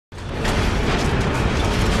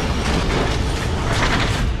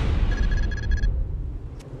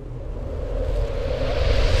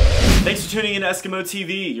tuning in to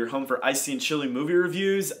EskimoTV, your home for icy and chilly movie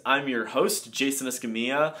reviews. I'm your host, Jason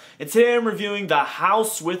Escamilla, and today I'm reviewing The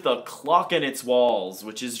House with a Clock in Its Walls,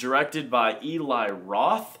 which is directed by Eli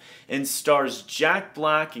Roth and stars Jack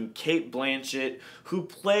Black and Cate Blanchett, who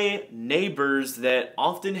play neighbors that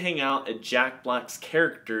often hang out at Jack Black's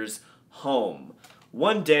character's home.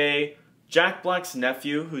 One day, Jack Black's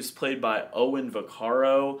nephew, who's played by Owen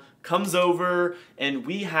Vaccaro, comes over and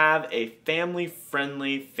we have a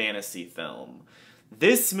family-friendly fantasy film.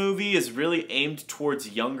 This movie is really aimed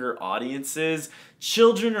towards younger audiences.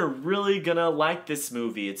 Children are really gonna like this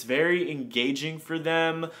movie. It's very engaging for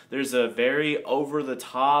them. There's a very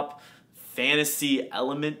over-the-top fantasy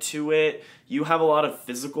element to it. You have a lot of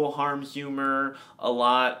physical harm humor, a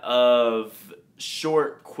lot of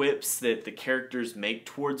short quips that the characters make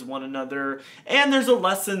towards one another, and there's a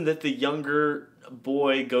lesson that the younger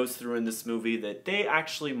boy goes through in this movie that they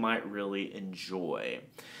actually might really enjoy.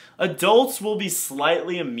 Adults will be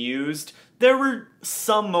slightly amused. There were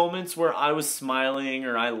some moments where I was smiling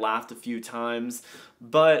or I laughed a few times,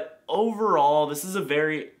 but overall this is a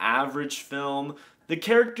very average film. The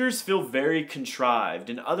characters feel very contrived.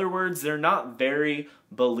 In other words, they're not very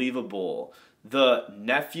believable. The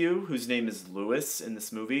nephew, whose name is Lewis in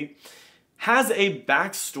this movie, has a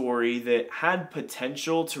backstory that had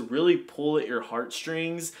potential to really pull at your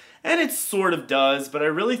heartstrings, and it sort of does, but I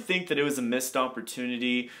really think that it was a missed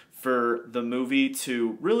opportunity for the movie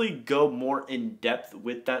to really go more in depth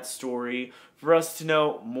with that story, for us to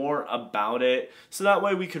know more about it, so that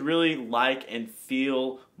way we could really like and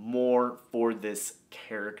feel more for this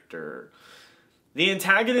character. The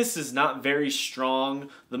antagonist is not very strong.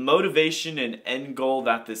 The motivation and end goal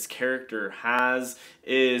that this character has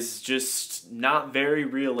is just not very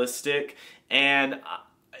realistic, and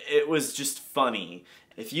it was just funny.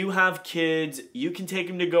 If you have kids, you can take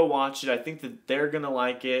them to go watch it. I think that they're gonna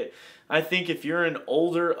like it. I think if you're an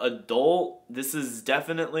older adult, this is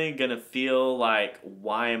definitely gonna feel like,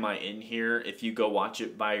 why am I in here? If you go watch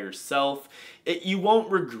it by yourself, you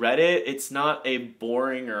won't regret it. It's not a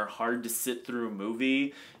boring or hard to sit through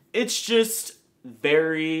movie. It's just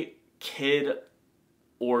very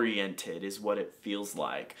kid-oriented is what it feels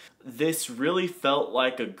like. This really felt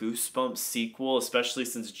like a Goosebumps sequel, especially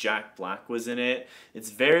since Jack Black was in it.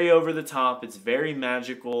 It's very over the top, it's very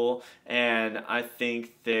magical, and I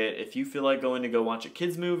think that if you feel like going to go watch a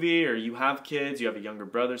kids movie, or you have kids, you have a younger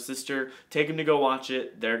brother, sister, take them to go watch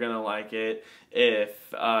it. They're gonna like it.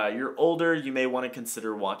 If you're older, you may want to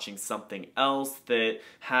consider watching something else that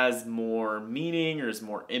has more meaning or is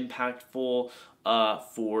more impactful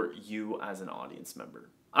for you as an audience member.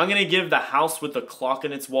 I'm going to give The House with a Clock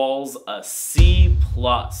in Its Walls a C+.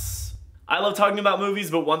 I love talking about movies,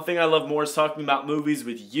 but one thing I love more is talking about movies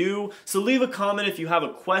with you. So leave a comment if you have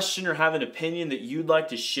a question or have an opinion that you'd like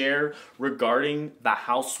to share regarding The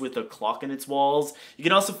House with a Clock in Its Walls. You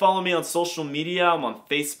can also follow me on social media. I'm on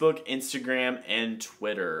Facebook, Instagram, and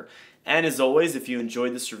Twitter. And as always, if you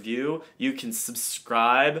enjoyed this review, you can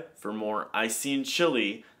subscribe for more icy and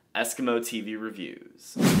chilly EskimoTV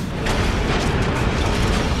reviews.